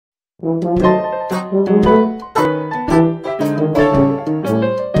Hello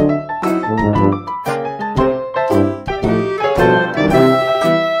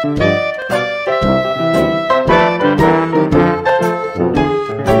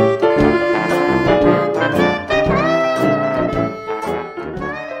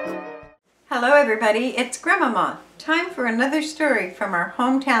everybody, it's Grandmama. Time for another story from our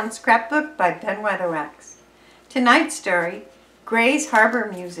Hometown Scrapbook by Ben Weatherwax. Tonight's story, Grays Harbor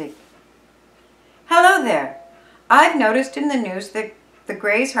Music. Hello there. I've noticed in the news that the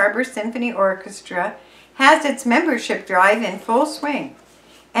Grays Harbor Symphony Orchestra has its membership drive in full swing.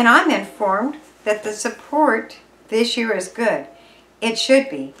 And I'm informed that the support this year is good. It should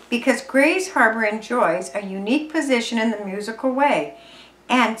be, because Grays Harbor enjoys a unique position in the musical way,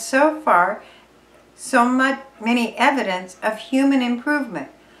 and so far, many evidence of human improvement.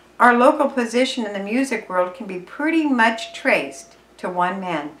 Our local position in the music world can be pretty much traced to one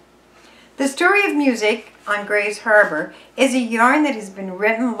man. The story of music on Grays Harbor is a yarn that has been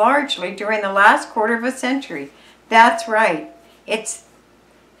written largely during the last quarter of a century. That's right. It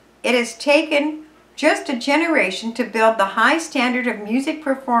has taken just a generation to build the high standard of music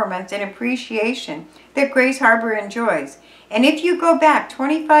performance and appreciation that Grays Harbor enjoys. And if you go back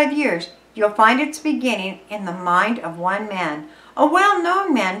 25 years, you'll find its beginning in the mind of one man, a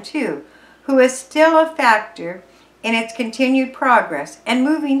well-known man too, who is still a factor in its continued progress and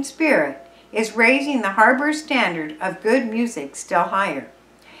moving spirit, is raising the harbor standard of good music still higher.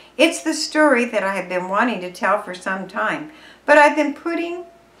 It's the story that I have been wanting to tell for some time, but I've been putting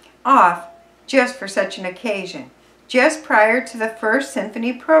off just for such an occasion, just prior to the first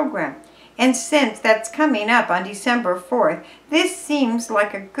symphony program. And since that's coming up on December 4th, this seems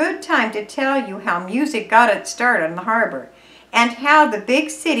like a good time to tell you how music got its start on the harbor, and how the big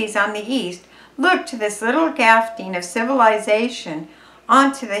cities on the east looked to this little grafting of civilization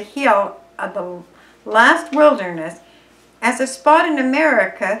onto the hill of the last wilderness as a spot in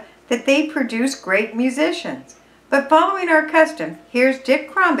America that they produce great musicians. But following our custom, here's Dick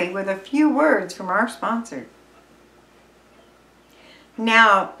Crombie with a few words from our sponsor.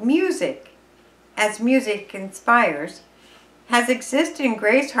 Now, music, as music inspires, has existed in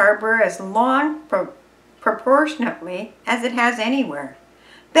Grays Harbor as long proportionately as it has anywhere.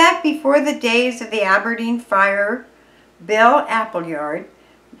 Back before the days of the Aberdeen Fire, Bill Appleyard,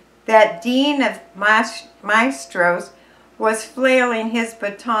 that dean of maestros, was flailing his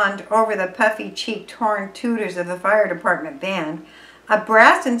baton over the puffy-cheeked horn tooters of the fire department band, a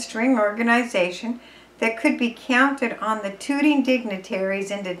brass and string organization that could be counted on the tooting dignitaries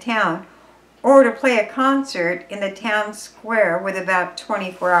into town, or to play a concert in the town square with about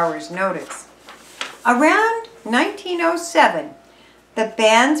 24 hours notice. Around 1907, the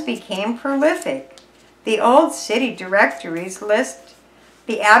bands became prolific. The old city directories list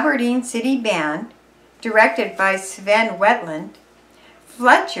the Aberdeen City Band, directed by Sven Wetland,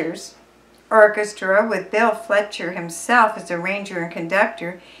 Fletcher's Orchestra with Bill Fletcher himself as arranger and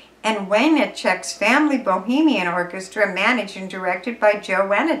conductor, and Wanachek's Family Bohemian Orchestra, managed and directed by Joe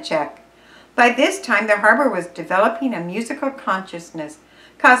Wanachek. By this time, the harbor was developing a musical consciousness.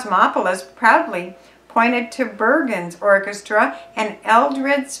 Cosmopolis proudly pointed to Bergen's orchestra and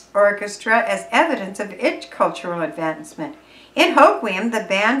Eldred's orchestra as evidence of its cultural advancement. In Hoquiam, the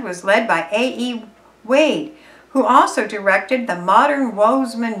band was led by A.E. Wade, who also directed the modern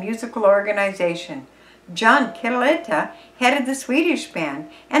Woesman musical organization. John Kileta headed the Swedish band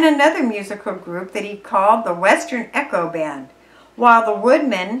and another musical group that he called the Western Echo Band, while the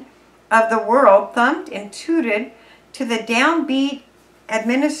woodmen of the world thumped and tooted to the downbeat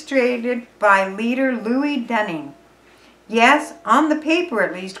administrated by leader Louis Dunning. Yes, on the paper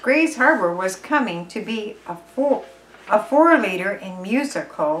at least, Grays Harbor was coming to be a four-leader in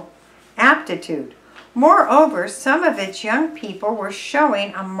musical aptitude. Moreover, some of its young people were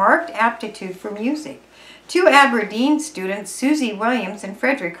showing a marked aptitude for music. Two Aberdeen students, Susie Williams and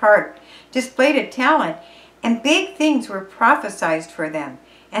Frederick Hart, displayed a talent, and big things were prophesied for them,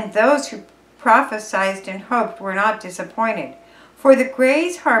 and those who prophesied and hoped were not disappointed. For the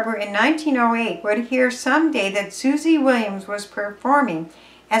Grays Harbor in 1908 would hear someday that Susie Williams was performing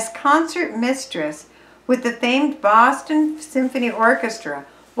as concert mistress with the famed Boston Symphony Orchestra,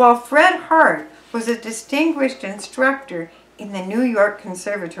 while Fred Hart was a distinguished instructor in the New York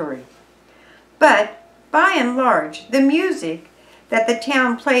Conservatory. But, by and large, the music that the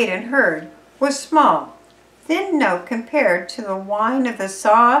town played and heard was small, thin note compared to the whine of the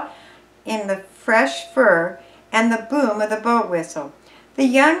saw in the fresh fur and the boom of the boat whistle. The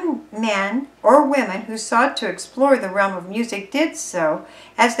young men or women who sought to explore the realm of music did so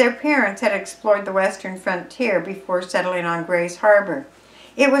as their parents had explored the western frontier before settling on Grays Harbor.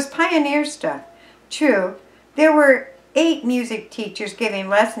 It was pioneer stuff. True, there were 8 music teachers giving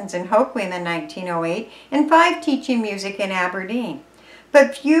lessons in Hoquiam in 1908 and 5 teaching music in Aberdeen.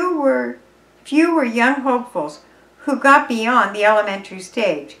 But few were young hopefuls who got beyond the elementary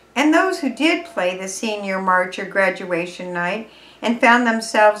stage, and those who did play the senior march or graduation night and found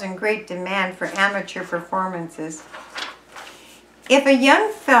themselves in great demand for amateur performances. If a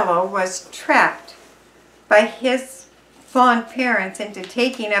young fellow was trapped by his fond parents into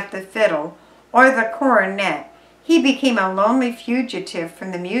taking up the fiddle or the cornet, he became a lonely fugitive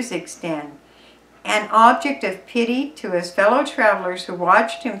from the music stand, an object of pity to his fellow travelers who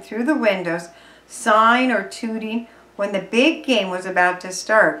watched him through the windows, sighing or tooting when the big game was about to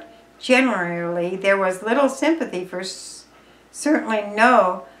start. Generally, there was little sympathy for, certainly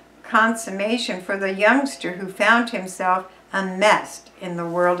no consummation for the youngster who found himself enmeshed in the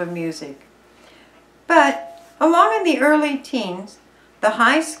world of music. But along in the early teens, the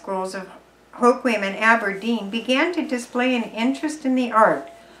high schools of Hoquiam and Aberdeen began to display an interest in the art.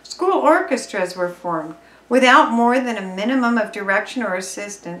 School orchestras were formed without more than a minimum of direction or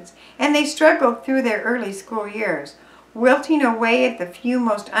assistance, and they struggled through their early school years, wilting away at the few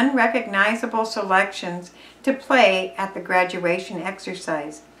most unrecognizable selections to play at the graduation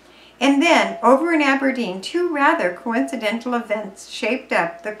exercise. And then, over in Aberdeen, 2 rather coincidental events shaped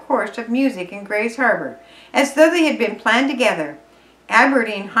up the course of music in Grays Harbor, as though they had been planned together.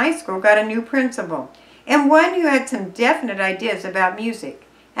 Aberdeen High School got a new principal, and one who had some definite ideas about music.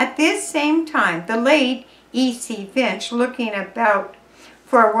 At this same time, the late E.C. Finch, looking about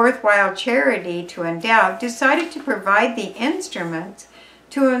for a worthwhile charity to endow, decided to provide the instruments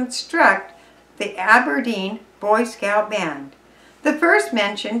to instruct the Aberdeen Boy Scout Band. The first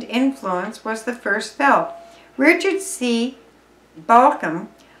mentioned influence was the first felt. Richard C. Balcom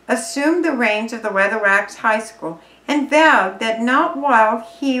assumed the reins of the Weatherwax High School and vowed that not while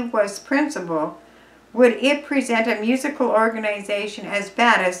he was principal would it present a musical organization as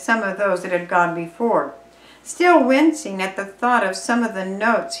bad as some of those that had gone before. Still wincing at the thought of some of the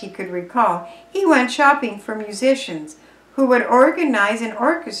notes he could recall, he went shopping for musicians who would organize and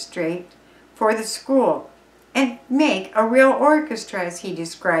orchestrate for the school and make a real orchestra, as he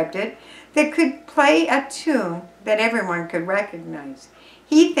described it, that could play a tune that everyone could recognize.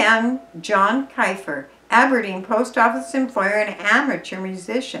 He found John Kiefer, Aberdeen post office employer and amateur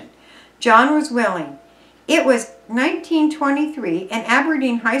musician. John was willing. It was 1923 and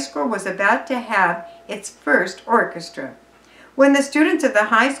Aberdeen High School was about to have its first orchestra. When the students of the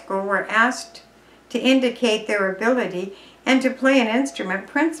high school were asked to indicate their ability and to play an instrument,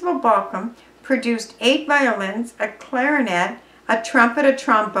 Principal Balcom produced 8 violins, a clarinet, a trumpet, a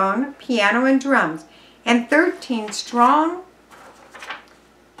trombone, piano, and drums, and 13 strong.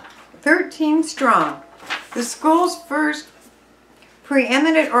 The school's first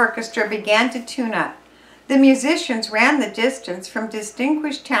preeminent orchestra began to tune up. The musicians ran the distance from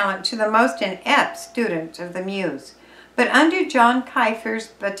distinguished talent to the most inept students of the muse. But under John Kiefer's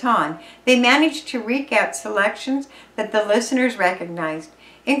baton, they managed to wreak out selections that the listeners recognized.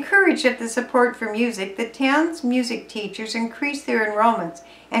 Encouraged at the support for music, the town's music teachers increased their enrollments,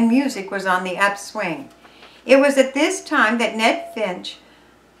 and music was on the upswing. It was at this time that Ned Finch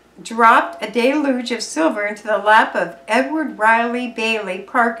dropped a deluge of silver into the lap of Edward Riley Bailey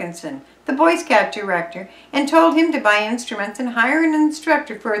Parkinson, the Boy Scout director, and told him to buy instruments and hire an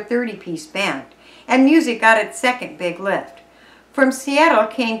instructor for a 30-piece band. And music got its second big lift. From Seattle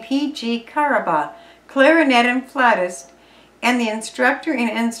came P.G. Caraba, clarinet and flautist, and the instructor in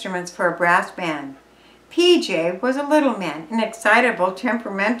instruments for a brass band. P.J. was a little man, an excitable,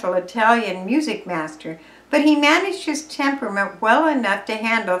 temperamental Italian music master, but he managed his temperament well enough to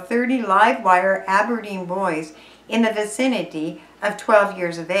handle 30 live-wire Aberdeen boys in the vicinity of 12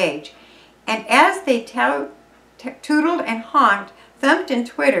 years of age. And as they tootled and honked, thumped and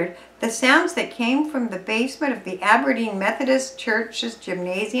twittered, the sounds that came from the basement of the Aberdeen Methodist Church's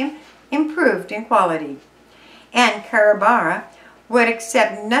gymnasium improved in quality. And Carabara would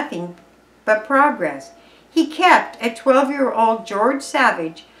accept nothing but progress. He kept a 12-year-old George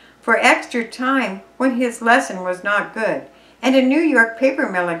Savage for extra time when his lesson was not good, and a New York paper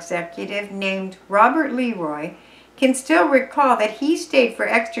mill executive named Robert Leroy can still recall that he stayed for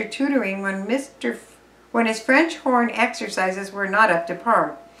extra tutoring when his French horn exercises were not up to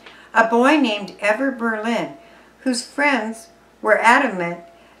par. A boy named Ever Berlin, whose friends were adamant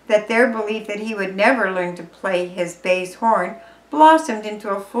that their belief that he would never learn to play his bass horn, blossomed into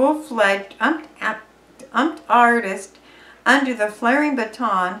a full-fledged artist under the flaring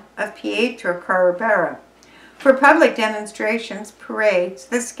baton of Pietro Carabara. For public demonstrations, parades,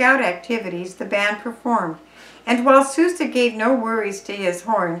 the scout activities, the band performed. And while Sousa gave no worries to his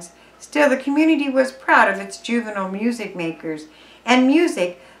horns, still the community was proud of its juvenile music makers, and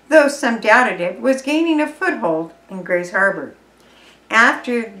music, though some doubted it, was gaining a foothold in Grace Harbor.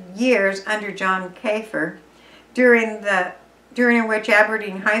 After years under John Kafer, during which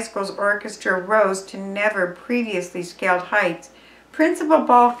Aberdeen High School's orchestra rose to never previously scaled heights, Principal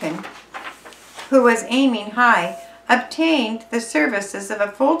Balkan, who was aiming high, obtained the services of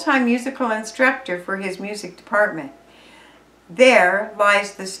a full-time musical instructor for his music department. There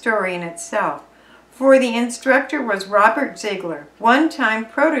lies the story in itself, for the instructor was Robert Ziegler, one-time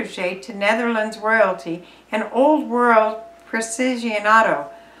protege to Netherlands royalty and old world precisionato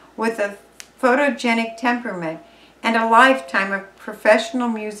with a photogenic temperament and a lifetime of professional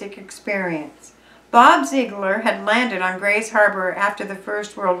music experience. Bob Ziegler had landed on Grace Harbor after the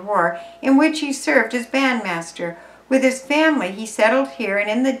First World War, in which he served as bandmaster. With his family, he settled here, and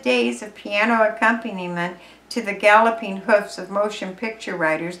in the days of piano accompaniment to the galloping hoofs of motion picture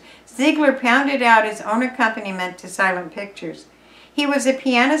writers, Ziegler pounded out his own accompaniment to silent pictures. He was a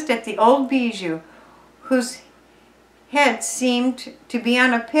pianist at the Old Bijou, whose head seemed to be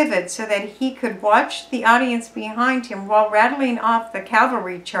on a pivot so that he could watch the audience behind him while rattling off the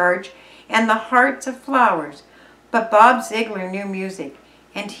cavalry charge and the Hearts of Flowers. But Bob Ziegler knew music,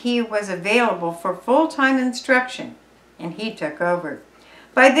 and he was available for full-time instruction, and he took over.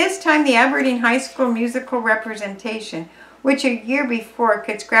 By this time, the Aberdeen High School musical representation, which a year before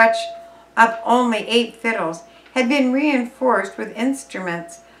could scratch up only 8 fiddles, had been reinforced with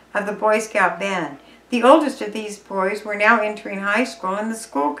instruments of the Boy Scout band. The oldest of these boys were now entering high school, and the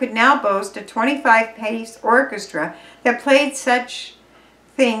school could now boast a 25-piece orchestra that played such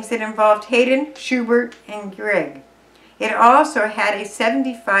things that involved Haydn, Schubert, and Grieg. It also had a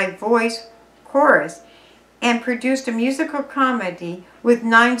 75-voice chorus and produced a musical comedy with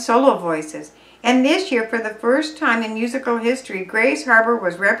 9 solo voices. And this year, for the first time in musical history, Grace Harbor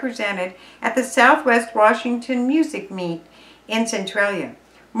was represented at the Southwest Washington Music Meet in Centralia.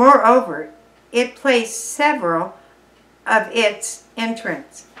 Moreover, it placed several of its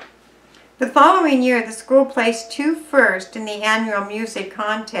entrants. The following year, the school placed 2 first in the annual music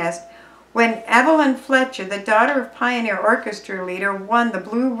contest when Evelyn Fletcher, the daughter of pioneer orchestra leader, won the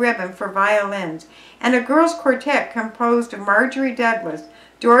blue ribbon for violins, and a girls' quartet composed of Marjorie Douglas,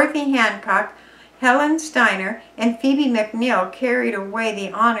 Dorothy Hancock, Helen Steiner, and Phoebe McNeil carried away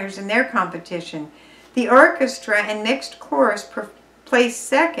the honors in their competition. The orchestra and mixed chorus placed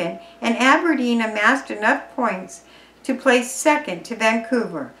second, and Aberdeen amassed enough points to place second to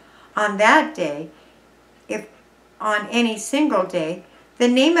Vancouver. On that day, if on any single day, the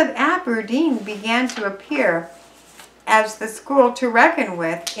name of Aberdeen began to appear as the school to reckon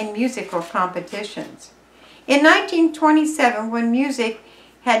with in musical competitions. In 1927, when music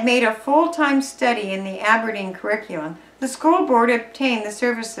had made a full-time study in the Aberdeen curriculum, the school board obtained the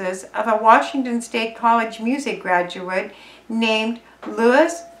services of a Washington State College music graduate named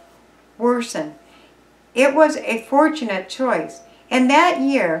Louis Worson. It was a fortunate choice, and that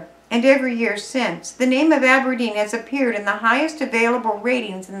year, and every year since, the name of Aberdeen has appeared in the highest available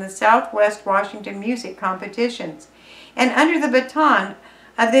ratings in the Southwest Washington music competitions. And under the baton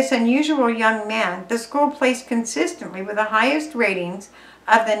of this unusual young man, the school placed consistently with the highest ratings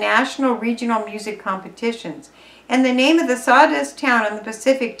of the national regional music competitions. And the name of the sawdust town on the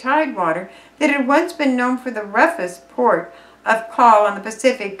Pacific Tidewater that had once been known for the roughest port of call on the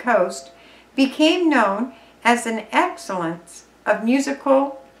Pacific coast became known as an excellence of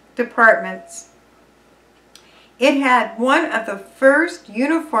musical departments. It had one of the first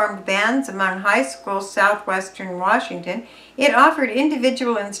uniformed bands among high schools southwestern Washington. It offered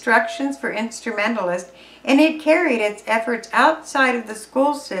individual instructions for instrumentalists, and it carried its efforts outside of the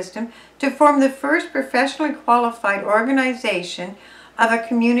school system to form the first professionally qualified organization of a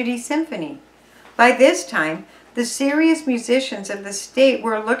community symphony. By this time, the serious musicians of the state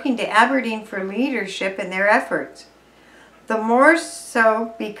were looking to Aberdeen for leadership in their efforts. The more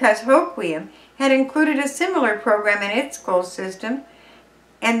so because Hoquiam had included a similar program in its school system,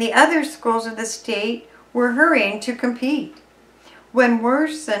 and the other schools of the state were hurrying to compete. When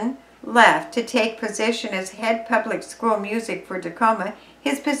Worson left to take position as head public school music for Tacoma,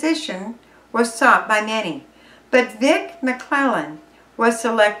 his position was sought by many. But Vic McClellan was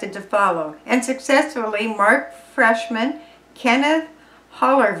selected to follow, and successfully Mark Freshman, Kenneth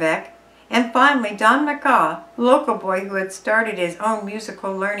Hollerbeck, and finally Don McCaw, local boy who had started his own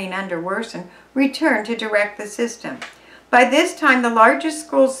musical learning under Worson, returned to direct the system. By this time, the largest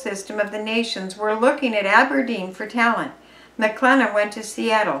school system of the nations were looking at Aberdeen for talent. McClellan went to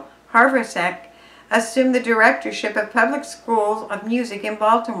Seattle. Harvasek assumed the directorship of public schools of music in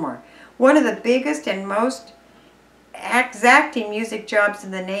Baltimore. One of the biggest and most exacting music jobs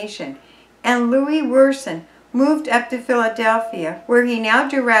in the nation, and Louis Werson moved up to Philadelphia, where he now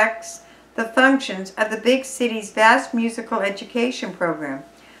directs the functions of the big city's vast musical education program.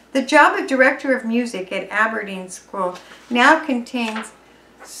 The job of director of music at Aberdeen School now contains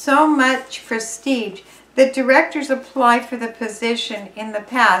so much prestige that directors apply for the position in the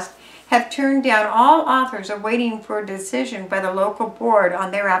past have turned down all offers awaiting for a decision by the local board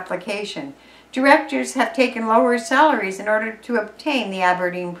on their application. Directors have taken lower salaries in order to obtain the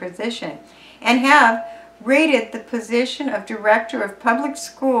Aberdeen position and have rated the position of Director of Public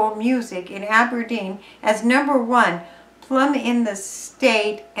School Music in Aberdeen as #1 plumb in the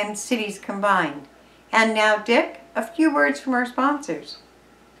state and cities combined. And now, Dick, a few words from our sponsors.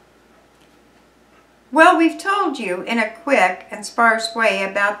 Well, we've told you in a quick and sparse way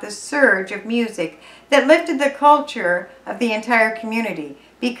about the surge of music that lifted the culture of the entire community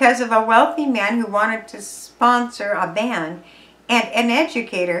because of a wealthy man who wanted to sponsor a band and an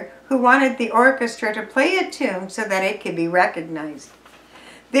educator who wanted the orchestra to play a tune so that it could be recognized.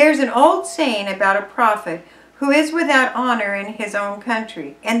 There's an old saying about a prophet who is without honor in his own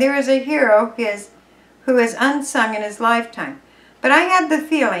country, and there is a hero who is unsung in his lifetime. But I have the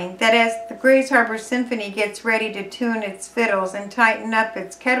feeling that as the Grays Harbor Symphony gets ready to tune its fiddles and tighten up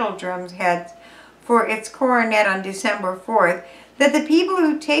its kettle drums heads for its coronet on December 4th, that the people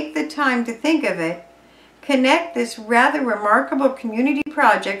who take the time to think of it connect this rather remarkable community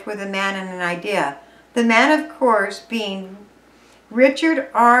project with a man and an idea. The man, of course, being Richard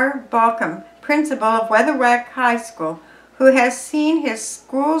R. Balcom, principal of Weatherwax High School, who has seen his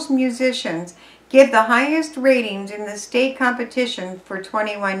school's musicians give the highest ratings in the state competition for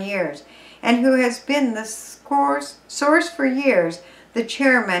 21 years, and who has been the source for years, the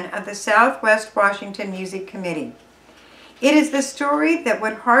chairman of the Southwest Washington Music Committee. It is the story that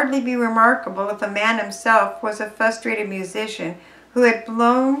would hardly be remarkable if a man himself was a frustrated musician who had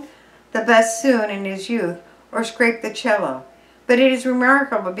blown the bassoon in his youth or scraped the cello. But it is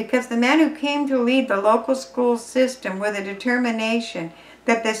remarkable because the man who came to lead the local school system with a determination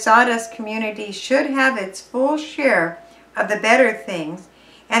that the sawdust community should have its full share of the better things,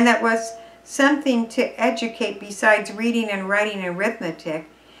 and that was something to educate besides reading and writing and arithmetic,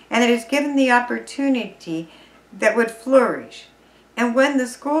 and that is given the opportunity that would flourish. And when the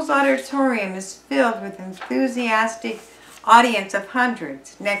school's auditorium is filled with enthusiastic audience of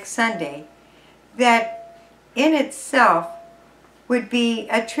hundreds next Sunday, that in itself would be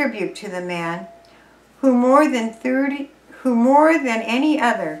a tribute to the man who more than any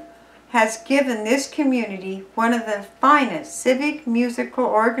other has given this community one of the finest civic musical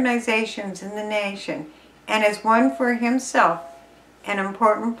organizations in the nation, and has won for himself an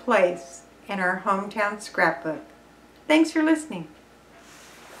important place in our hometown scrapbook. Thanks for listening.